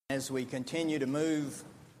As we continue to move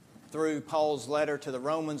through Paul's letter to the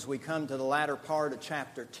Romans, we come to the latter part of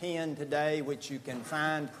chapter 10 today, which you can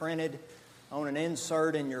find printed on an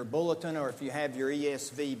insert in your bulletin, or if you have your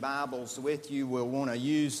ESV Bibles with you, we'll want to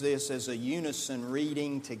use this as a unison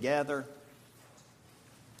reading together.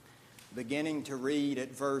 Beginning to read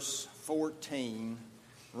at verse 14,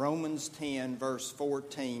 Romans 10, verse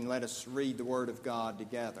 14. Let us read the Word of God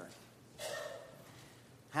together.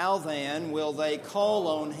 How then will they call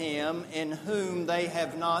on him in whom they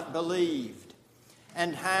have not believed?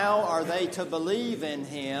 And how are they to believe in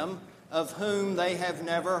him of whom they have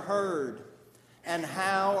never heard? And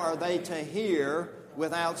how are they to hear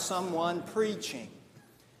without someone preaching?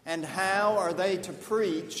 And how are they to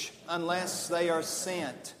preach unless they are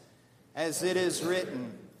sent? As it is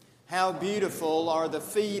written, how beautiful are the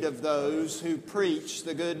feet of those who preach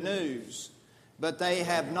the good news. But they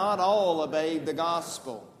have not all obeyed the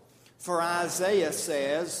gospel. For Isaiah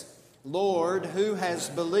says, Lord, who has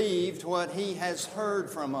believed what he has heard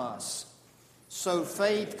from us? So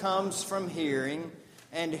faith comes from hearing,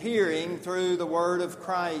 and hearing through the word of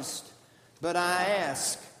Christ. But I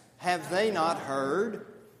ask, have they not heard?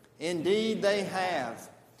 Indeed they have.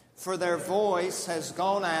 For their voice has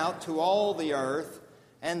gone out to all the earth,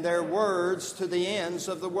 and their words to the ends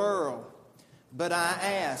of the world. But I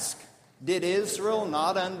ask, did Israel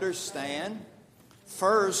not understand?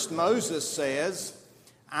 First, Moses says,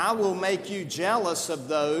 I will make you jealous of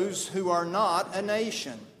those who are not a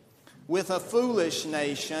nation. With a foolish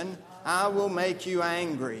nation, I will make you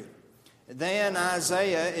angry. Then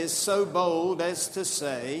Isaiah is so bold as to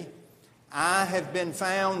say, I have been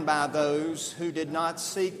found by those who did not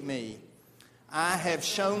seek me. I have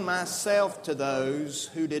shown myself to those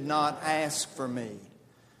who did not ask for me.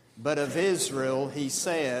 But of Israel he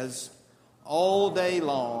says, all day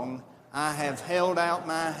long I have held out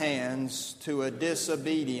my hands to a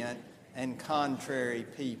disobedient and contrary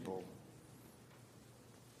people.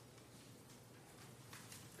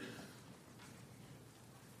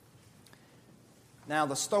 Now,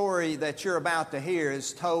 the story that you're about to hear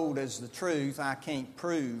is told as the truth. I can't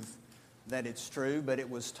prove that it's true, but it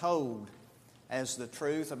was told as the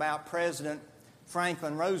truth about President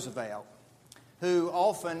Franklin Roosevelt, who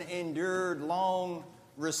often endured long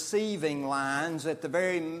receiving lines at the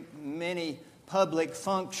very many public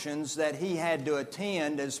functions that he had to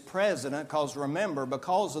attend as president, because remember,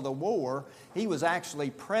 because of the war, he was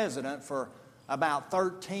actually president for about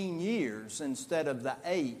 13 years instead of the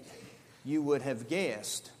 8 you would have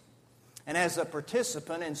guessed. And as a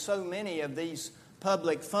participant in so many of these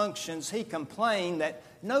public functions, he complained that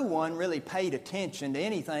no one really paid attention to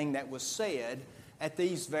anything that was said at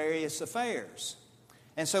these various affairs.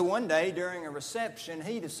 And so one day during a reception,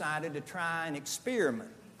 he decided to try an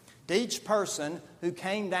experiment. To each person who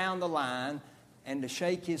came down the line and to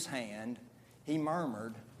shake his hand, he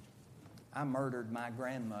murmured, I murdered my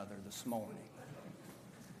grandmother this morning.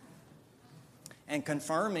 And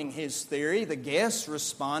confirming his theory, the guests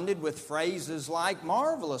responded with phrases like,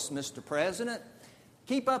 marvelous, Mr. President.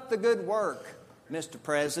 Keep up the good work, Mr.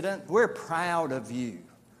 President. We're proud of you,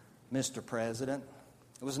 Mr. President.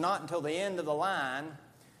 It was not until the end of the line,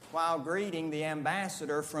 while greeting the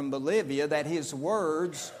ambassador from Bolivia, that his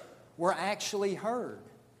words were actually heard.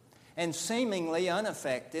 And seemingly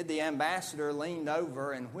unaffected, the ambassador leaned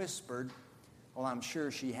over and whispered, well, I'm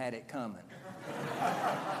sure she had it coming.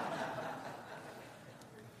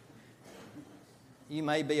 You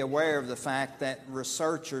may be aware of the fact that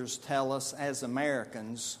researchers tell us as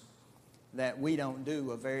Americans that we don't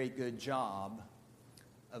do a very good job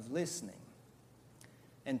of listening.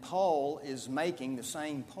 And Paul is making the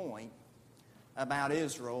same point about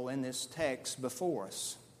Israel in this text before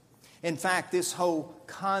us. In fact, this whole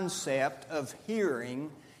concept of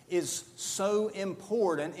hearing is so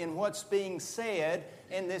important in what's being said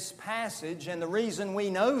in this passage, and the reason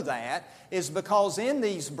we know that is because in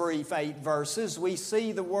these brief 8 verses we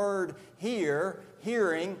see the word hear,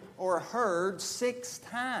 hearing, or heard 6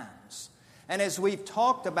 times. And as we've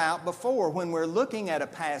talked about before, when we're looking at a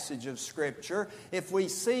passage of Scripture, if we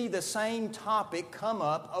see the same topic come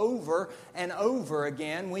up over and over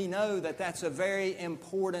again, we know that that's a very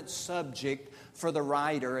important subject for the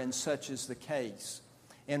writer, and such is the case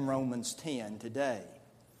in Romans 10 today.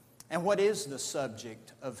 And what is the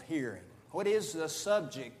subject of hearing? What is the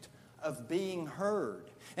subject of being heard?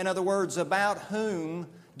 In other words, about whom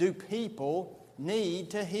do people need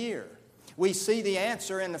to hear? We see the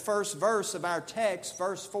answer in the first verse of our text,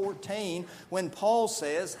 verse 14, when Paul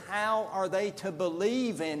says, how are they to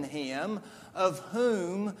believe in him of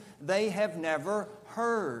whom they have never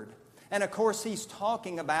heard? And of course, he's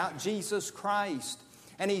talking about Jesus Christ.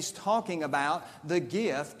 And he's talking about the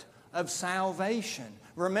gift of salvation.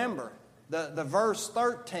 Remember, the verse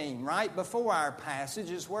 13, right before our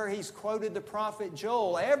passage, is where he's quoted the prophet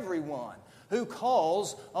Joel. Everyone who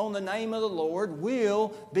calls on the name of the Lord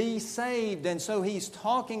will be saved. And so he's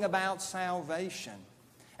talking about salvation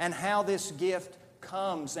and how this gift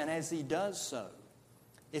comes. And as he does so,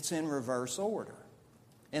 it's in reverse order.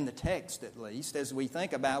 In the text, at least, as we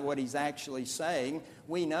think about what he's actually saying,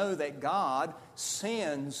 we know that God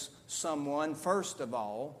sends someone, first of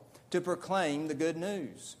all, to proclaim the good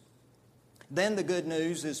news. Then the good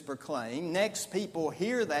news is proclaimed. Next, people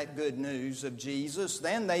hear that good news of Jesus.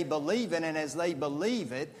 Then they believe it, and as they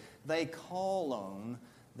believe it, they call on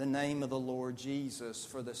the name of the Lord Jesus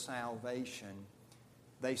for the salvation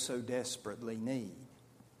they so desperately need.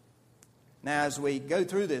 Now, as we go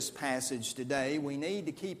through this passage today, we need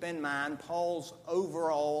to keep in mind Paul's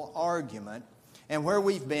overall argument and where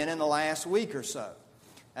we've been in the last week or so.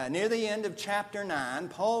 Near the end of chapter 9,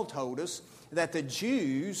 Paul told us that the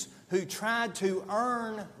Jews who tried to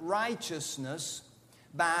earn righteousness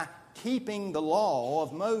by keeping the law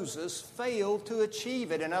of Moses failed to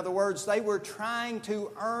achieve it. In other words, they were trying to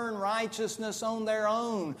earn righteousness on their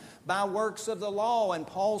own by works of the law. And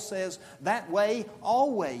Paul says that way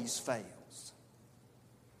always fails.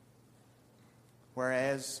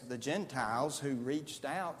 Whereas the Gentiles who reached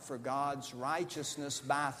out for God's righteousness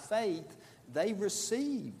by faith, they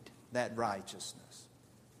received that righteousness.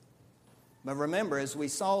 But remember, as we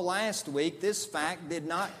saw last week, this fact did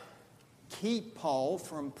not keep Paul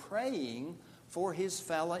from praying for his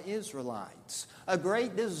fellow Israelites. A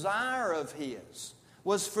great desire of his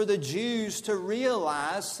was for the Jews to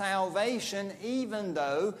realize salvation, even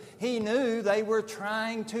though he knew they were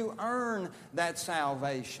trying to earn that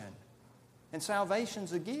salvation. And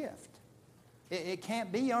salvation's a gift. It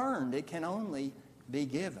can't be earned. It can only be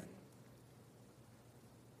given.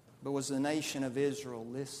 But was the nation of Israel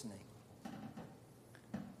listening?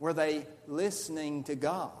 Were they listening to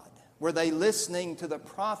God? Were they listening to the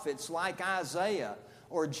prophets like Isaiah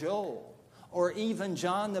or Joel or even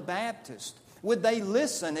John the Baptist? Would they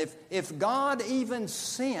listen if God even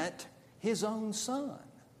sent His own Son?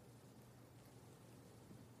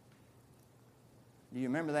 Do you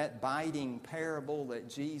remember that biting parable that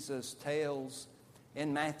Jesus tells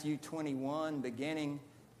in Matthew 21, beginning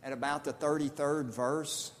at about the 33rd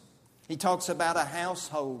verse? He talks about a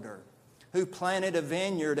householder who planted a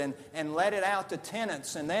vineyard and let it out to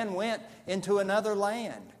tenants and then went into another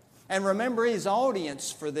land. And remember his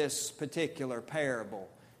audience for this particular parable.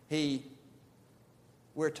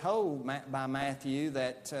 We're told by Matthew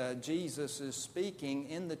that Jesus is speaking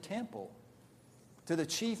in the temple to the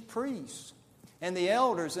chief priests and the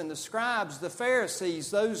elders and the scribes, the Pharisees,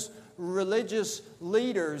 those religious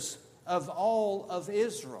leaders of all of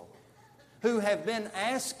Israel, who have been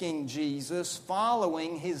asking Jesus,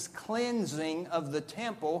 following his cleansing of the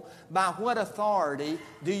temple, by what authority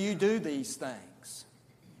do you do these things?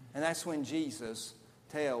 And that's when Jesus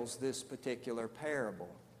tells this particular parable.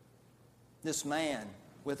 This man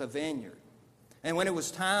with a vineyard. And when it was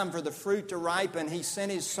time for the fruit to ripen, he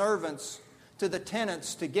sent his servants to the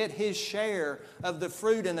tenants to get his share of the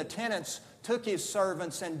fruit. And the tenants took his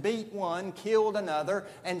servants and beat one, killed another,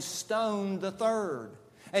 and stoned the third.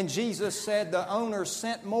 And Jesus said the owner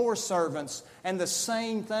sent more servants, and the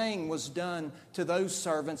same thing was done to those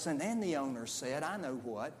servants. And then the owner said, I know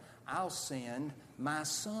what, I'll send my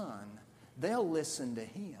son. They'll listen to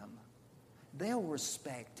him. They'll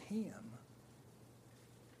respect him.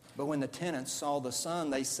 But when the tenants saw the son,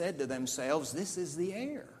 they said to themselves, this is the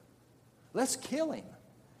heir. Let's kill him,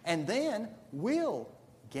 and then we'll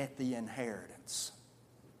get the inheritance.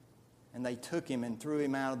 And they took him and threw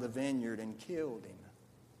him out of the vineyard and killed him.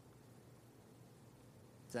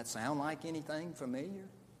 Does that sound like anything familiar?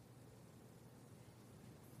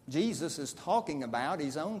 Jesus is talking about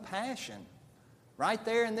his own passion right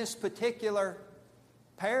there in this particular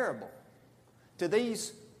parable to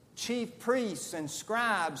these chief priests and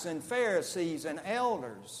scribes and Pharisees and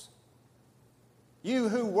elders. You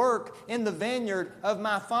who work in the vineyard of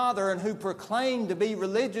my Father and who proclaim to be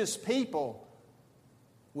religious people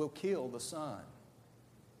will kill the Son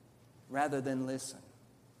rather than listen.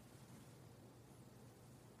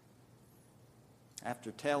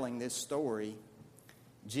 After telling this story,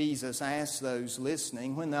 Jesus asked those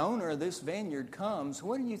listening, when the owner of this vineyard comes,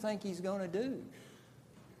 what do you think he's going to do?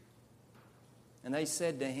 And they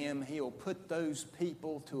said to him, he'll put those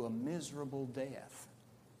people to a miserable death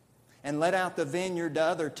and let out the vineyard to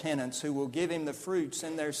other tenants who will give him the fruits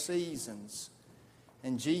in their seasons.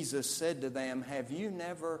 And Jesus said to them, have you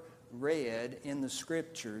never read in the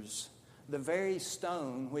Scriptures the very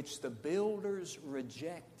stone which the builders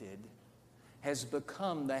rejected has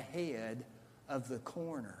become the head of the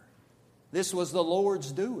corner. This was the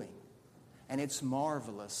Lord's doing, and it's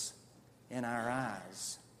marvelous in our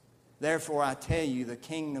eyes. Therefore, I tell you, the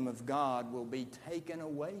kingdom of God will be taken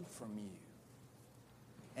away from you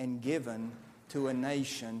and given to a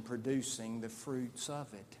nation producing the fruits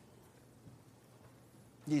of it.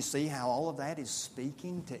 Do you see how all of that is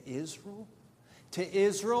speaking to Israel? To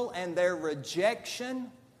Israel and their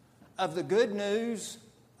rejection of the good news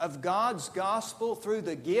of God's gospel through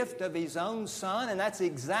the gift of His own Son. And that's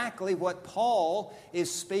exactly what Paul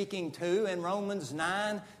is speaking to in Romans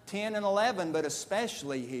 9, 10, and 11, but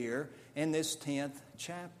especially here in this 10th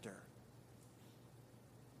chapter.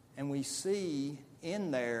 And we see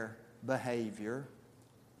in their behavior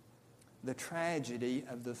the tragedy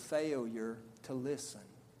of the failure to listen.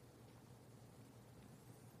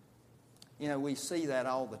 You know, we see that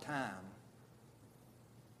all the time.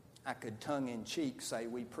 I could tongue-in-cheek say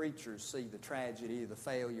we preachers see the tragedy of the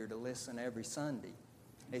failure to listen every Sunday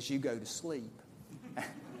as you go to sleep.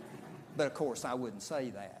 But of course, I wouldn't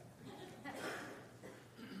say that.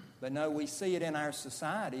 But no, we see it in our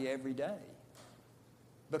society every day.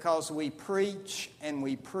 Because we preach and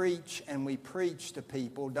we preach and we preach to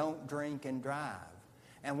people, don't drink and drive.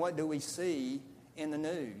 And what do we see in the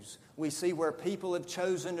news? We see where people have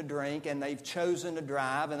chosen to drink and they've chosen to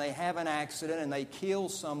drive and they have an accident and they kill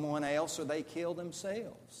someone else or they kill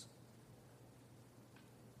themselves.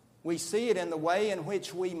 We see it in the way in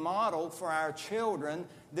which we model for our children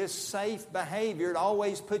this safe behavior. To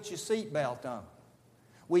always put your seatbelt on.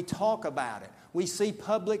 We talk about it. We see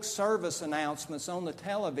public service announcements on the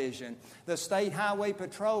television. The State Highway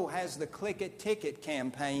Patrol has the Click It Ticket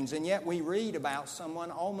campaigns, and yet we read about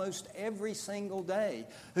someone almost every single day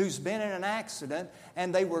who's been in an accident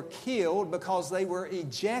and they were killed because they were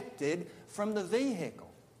ejected from the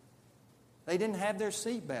vehicle. They didn't have their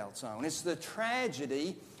seatbelts on. It's the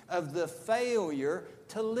tragedy of the failure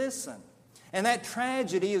to listen. And that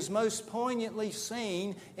tragedy is most poignantly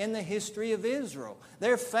seen in the history of Israel.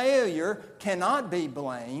 Their failure cannot be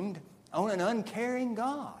blamed on an uncaring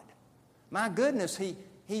God. My goodness, He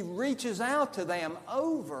reaches out to them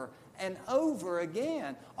over and over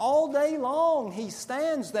again. All day long, He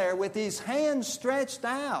stands there with His hands stretched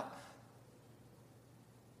out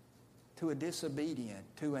to a disobedient,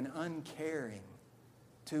 to an uncaring,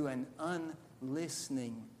 to an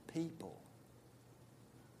unlistening people.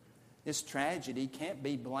 This tragedy can't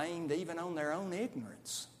be blamed even on their own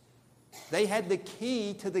ignorance. They had the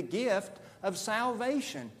key to the gift of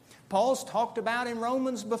salvation. Paul's talked about in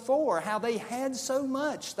Romans before how they had so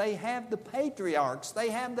much. They have the patriarchs. They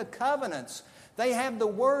have the covenants. They have the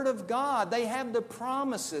Word of God. They have the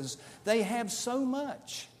promises. They have so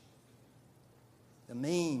much. The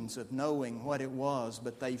means of knowing what it was,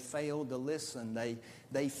 but they failed to listen.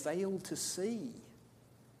 They failed to see.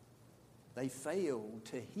 They failed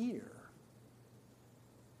to hear.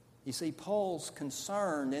 You see, Paul's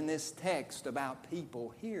concerned in this text about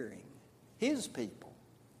people hearing, his people,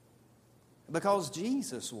 because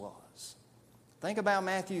Jesus was. Think about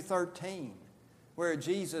Matthew 13, where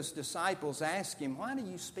Jesus' disciples ask Him, "Why do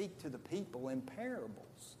you speak to the people in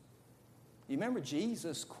parables?" You remember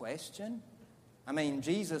Jesus' question?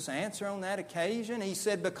 Jesus' answer on that occasion? He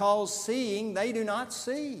said, "Because seeing they do not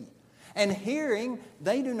see, and hearing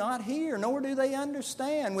they do not hear, nor do they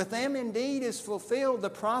understand. With them indeed is fulfilled the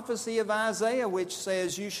prophecy of Isaiah, which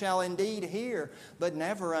says, You shall indeed hear, but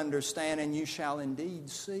never understand, and you shall indeed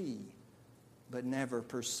see, but never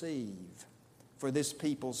perceive. For this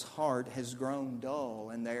people's heart has grown dull,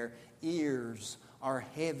 and their ears are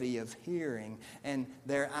heavy of hearing, and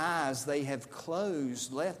their eyes they have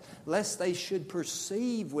closed, lest they should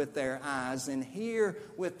perceive with their eyes, and hear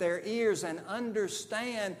with their ears, and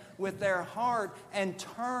understand with their heart, and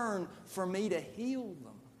turn for me to heal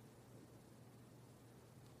them."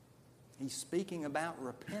 He's speaking about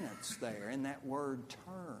repentance there in that word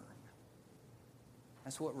turn.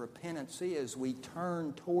 That's what repentance is. We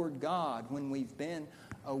turn toward God when we've been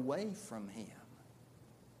away from Him.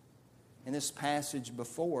 In this passage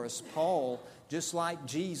before us, Paul, just like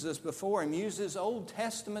Jesus before him, uses Old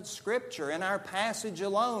Testament Scripture. In our passage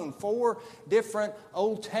alone, 4 different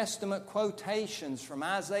Old Testament quotations from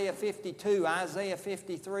Isaiah 52, Isaiah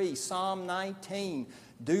 53, Psalm 19,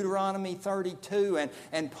 Deuteronomy 32.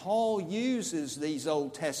 And Paul uses these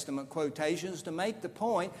Old Testament quotations to make the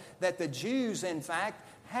point that the Jews, in fact,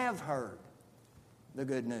 have heard the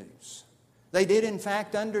good news. They did, in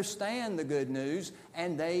fact, understand the good news,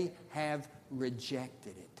 and they have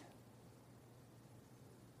rejected it.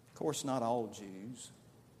 Of course, not all Jews.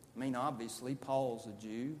 Obviously, Paul's a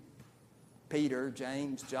Jew. Peter,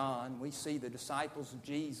 James, John, we see the disciples of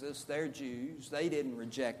Jesus, they're Jews. They didn't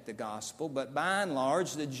reject the gospel, but by and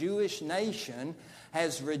large, the Jewish nation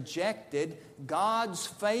has rejected God's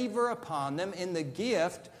favor upon them in the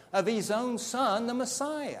gift of His own Son, the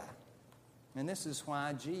Messiah. And this is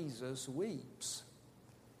why Jesus weeps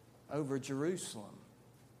over Jerusalem.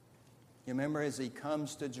 You remember as He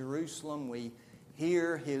comes to Jerusalem, we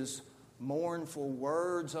hear His mournful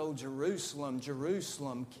words, "O Jerusalem,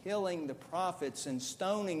 Jerusalem, killing the prophets and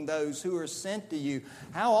stoning those who are sent to you.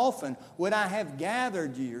 How often would I have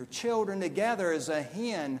gathered your children together as a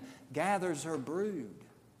hen gathers her brood,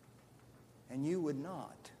 and you would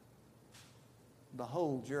not.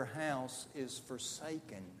 Behold, your house is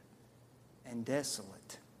forsaken and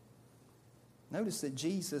desolate." Notice that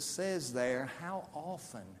Jesus says there, how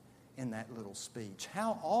often in that little speech,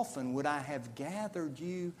 how often would I have gathered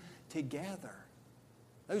you together?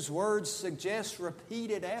 Those words suggest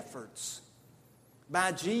repeated efforts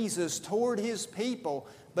by Jesus toward His people,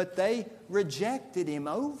 but they rejected Him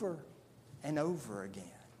over and over again.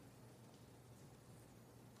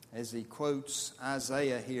 As he quotes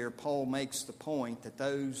Isaiah here, Paul makes the point that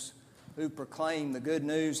those who proclaim the good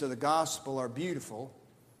news of the gospel are beautiful.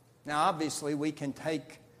 Now, obviously, we can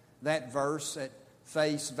take that verse at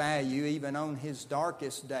face value. Even on his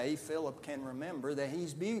darkest day, Philip can remember that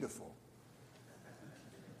he's beautiful.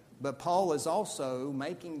 But Paul is also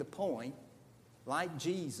making the point, like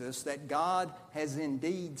Jesus, that God has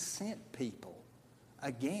indeed sent people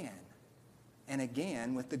again and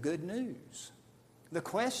again with the good news. The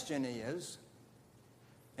question is,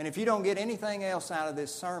 and if you don't get anything else out of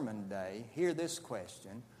this sermon today, hear this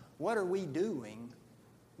question: what are we doing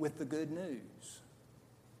with the good news?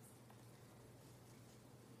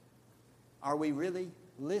 Are we really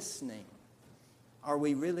listening? Are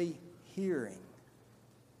we really hearing?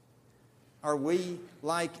 Are we,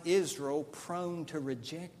 like Israel, prone to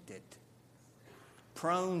reject it?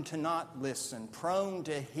 Prone to not listen? Prone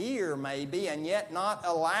to hear maybe, and yet not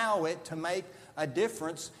allow it to make a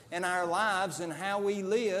difference in our lives and how we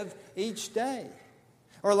live each day?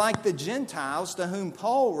 Or like the Gentiles to whom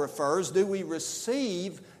Paul refers, do we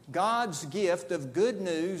receive God's gift of good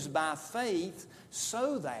news by faith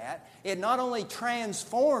so that it not only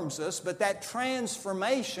transforms us, but that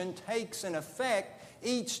transformation takes an effect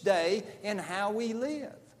each day in how we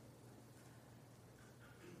live?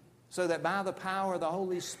 So that by the power of the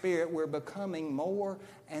Holy Spirit, we're becoming more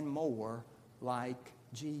and more like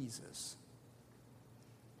Jesus.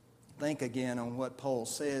 Think again on what Paul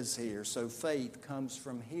says here. So faith comes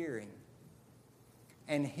from hearing,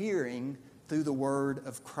 and hearing through the word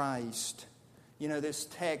of Christ. You know, this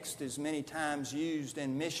text is many times used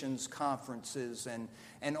in missions conferences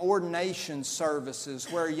and ordination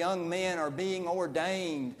services where young men are being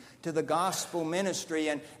ordained to the gospel ministry.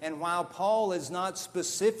 And while Paul is not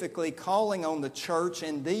specifically calling on the church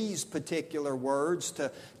in these particular words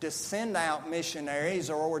to send out missionaries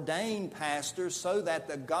or ordain pastors so that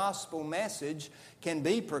the gospel message can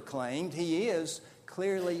be proclaimed, he is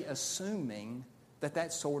clearly assuming that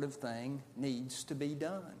that sort of thing needs to be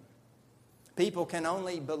done. People can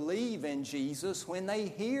only believe in Jesus when they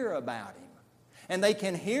hear about Him. And they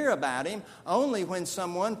can hear about Him only when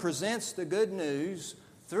someone presents the good news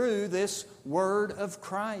through this word of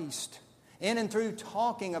Christ. In and through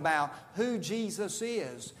talking about who Jesus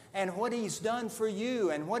is and what He's done for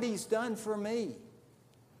you and what He's done for me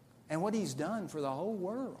and what He's done for the whole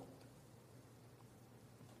world.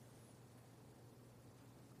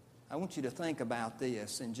 I want you to think about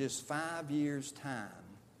this. In just 5 years' time,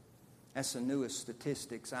 that's the newest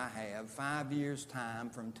statistics I have. 5 years' time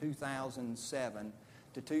from 2007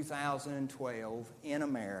 to 2012 in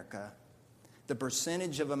America, the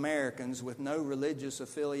percentage of Americans with no religious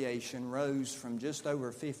affiliation rose from just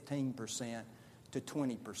over 15% to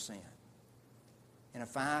 20% in a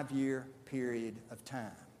 5-year period of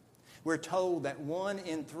time. We're told that 1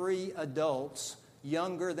 in 3 adults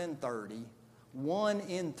younger than 30, 1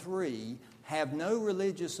 in 3 have no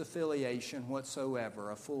religious affiliation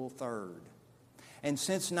whatsoever, a full third. And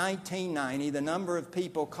since 1990, the number of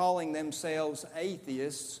people calling themselves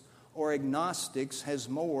atheists or agnostics has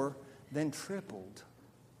more than tripled.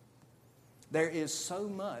 There is so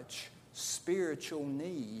much spiritual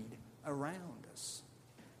need around us.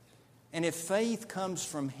 And if faith comes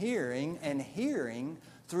from hearing, and hearing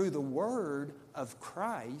through the word of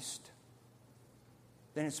Christ,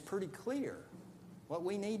 then it's pretty clear what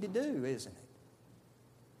we need to do, isn't it?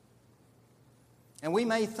 And we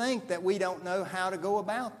may think that we don't know how to go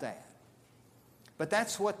about that. But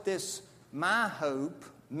that's what this My Hope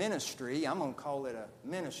ministry, I'm going to call it a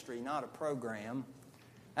ministry, not a program,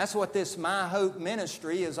 That's what this My Hope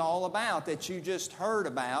ministry is all about, that you just heard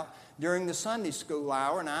about during the Sunday school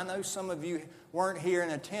hour. And I know some of you weren't here in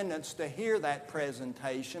attendance to hear that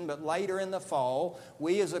presentation, but later in the fall,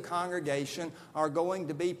 we as a congregation are going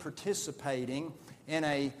to be participating in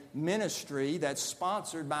a ministry that's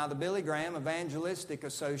sponsored by the Billy Graham Evangelistic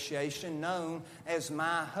Association known as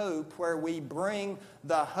My Hope, where we bring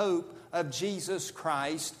the hope of Jesus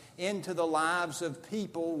Christ into the lives of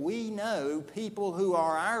people we know, people who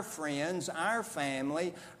are our friends, our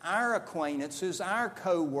family, our acquaintances, our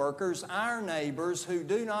co-workers, our neighbors who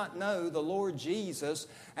do not know the Lord Jesus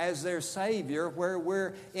as their Savior, where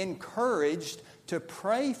we're encouraged to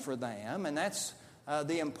pray for them. And that's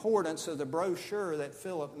the importance of the brochure that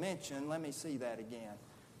Philip mentioned. Let me see that again.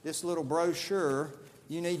 This little brochure,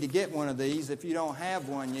 you need to get one of these if you don't have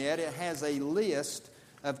one yet. It has a list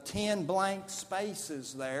of 10 blank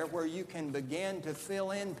spaces there where you can begin to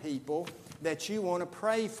fill in people that you want to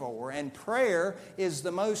pray for. And prayer is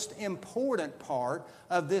the most important part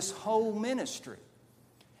of this whole ministry.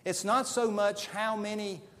 It's not so much how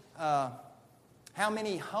many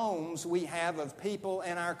homes we have of people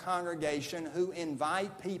in our congregation who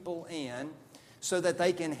invite people in so that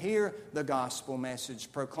they can hear the gospel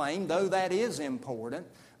message proclaimed, though that is important,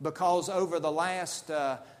 because over the last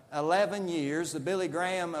 11 years, the Billy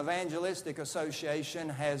Graham Evangelistic Association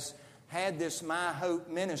has had this My Hope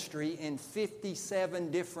ministry in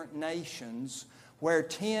 57 different nations, where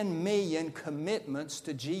 10 million commitments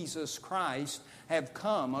to Jesus Christ have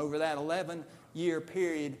come over that 11-year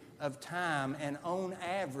period of time. And on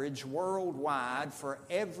average, worldwide, for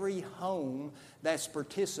every home that's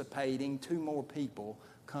participating, 2 more people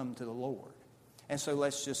come to the Lord. And so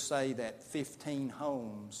let's just say that 15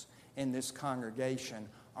 homes in this congregation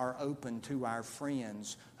are open to our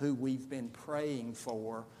friends who we've been praying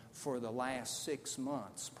for the last 6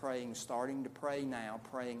 months, starting to pray now,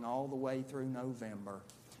 praying all the way through November.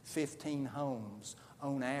 15 homes.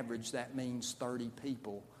 On average, that means 30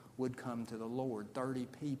 people would come to the Lord. 30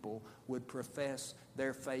 people would profess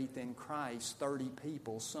their faith in Christ. 30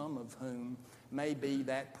 people, some of whom may be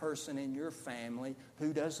that person in your family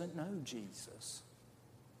who doesn't know Jesus.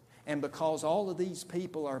 And because all of these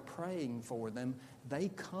people are praying for them, they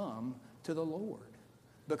come to the Lord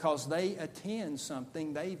because they attend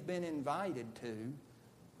something they've been invited to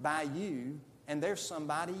by you, and there's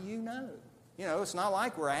somebody you know. You know, it's not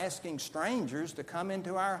like we're asking strangers to come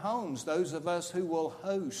into our homes, those of us who will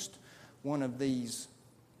host one of these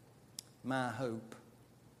My Hope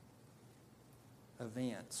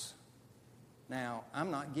events. Now,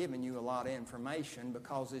 I'm not giving you a lot of information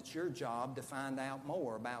because it's your job to find out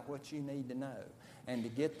more about what you need to know and to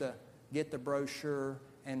get the brochure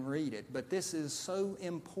and read it. But this is so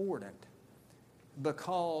important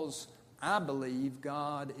because I believe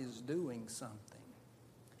God is doing something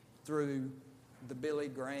through the Billy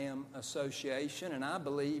Graham Association, and I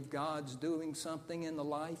believe God's doing something in the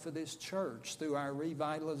life of this church through our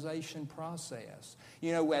revitalization process.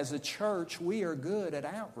 You know, as a church, we are good at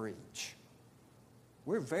outreach.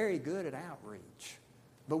 We're very good at outreach,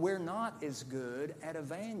 but we're not as good at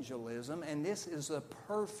evangelism, and this is the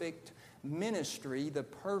perfect ministry, the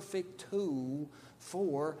perfect tool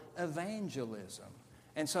for evangelism.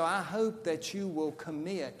 And so I hope that you will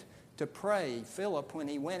commit to pray. Philip, when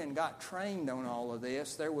he went and got trained on all of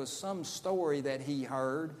this, there was some story that he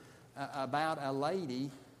heard about a lady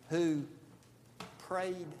who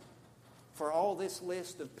prayed for all this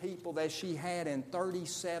list of people that she had, and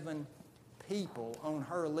 37 people on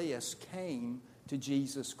her list came to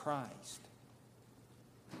Jesus Christ.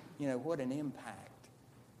 You know, what an impact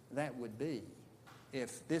that would be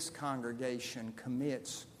if this congregation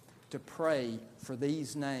commits to pray for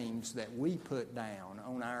these names that we put down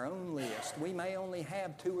on our own list. We may only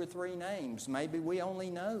have 2 or 3 names. Maybe we only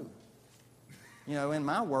know. You know, in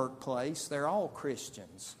my workplace, they're all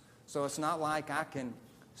Christians. So it's not like I can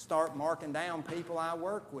start marking down people I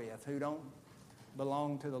work with who don't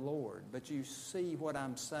belong to the Lord. But you see what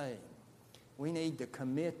I'm saying. We need to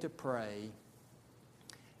commit to pray,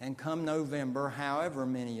 and come November, however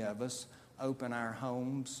many of us open our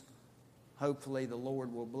homes, hopefully the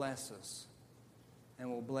Lord will bless us and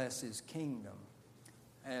will bless His kingdom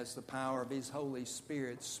as the power of His Holy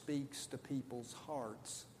Spirit speaks to people's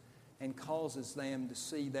hearts and causes them to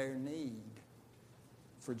see their need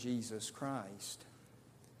for Jesus Christ.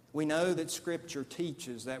 We know that Scripture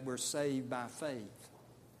teaches that we're saved by faith,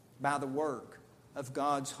 by the work of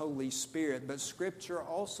God's Holy Spirit. But Scripture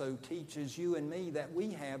also teaches you and me that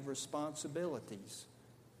we have responsibilities.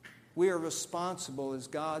 We are responsible as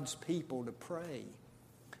God's people to pray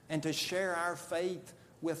and to share our faith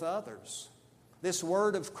with others. This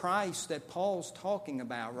word of Christ that Paul's talking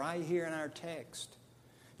about right here in our text.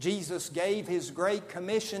 Jesus gave His great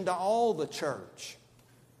commission to all the church.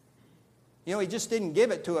 You know, He just didn't give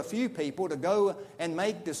it to a few people to go and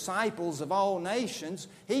make disciples of all nations.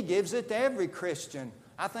 He gives it to every Christian.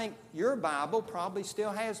 I think your Bible probably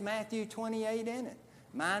still has Matthew 28 in it.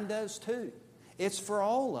 Mine does too. It's for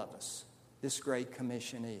all of us, this great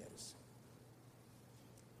commission is.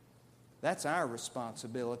 That's our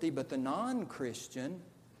responsibility, but the non-Christian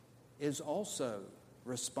is also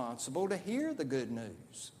responsible to hear the good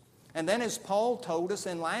news. And then, as Paul told us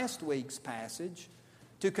in last week's passage,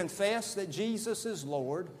 to confess that Jesus is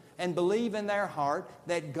Lord and believe in their heart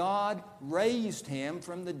that God raised Him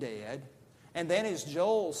from the dead. And then, as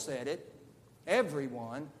Joel said it,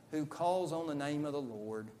 everyone who calls on the name of the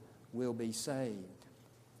Lord will be saved.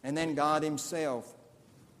 And then God Himself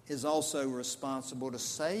is also responsible to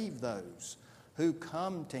save those who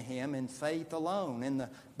come to Him in faith alone. In the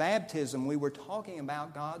baptism, we were talking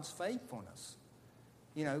about God's faithfulness.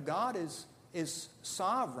 You know, God is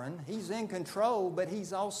sovereign. He's in control, but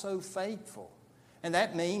He's also faithful. And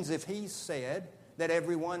that means if He's said that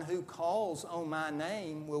everyone who calls on My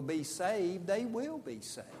name will be saved, they will be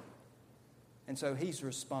saved. And so He's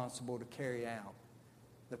responsible to carry out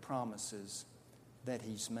the promises that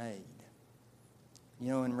He's made. You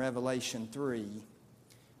know, in Revelation 3,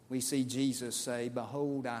 we see Jesus say,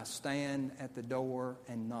 "Behold, I stand at the door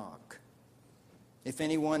and knock. If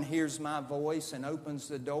anyone hears My voice and opens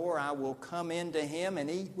the door, I will come into him and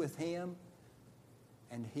eat with him,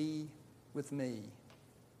 and he with me."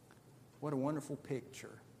 What a wonderful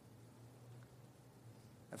picture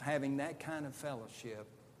of having that kind of fellowship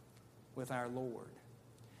with our Lord.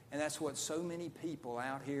 And that's what so many people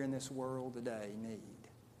out here in this world today need.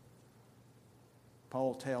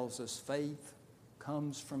 Paul tells us faith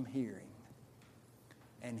comes from hearing,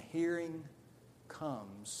 and hearing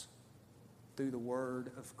comes through the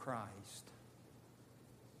word of Christ.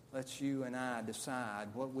 Let's you and I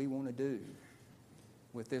decide what we want to do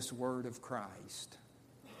with this word of Christ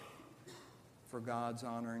for God's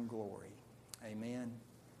honor and glory. Amen.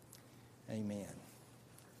 Amen.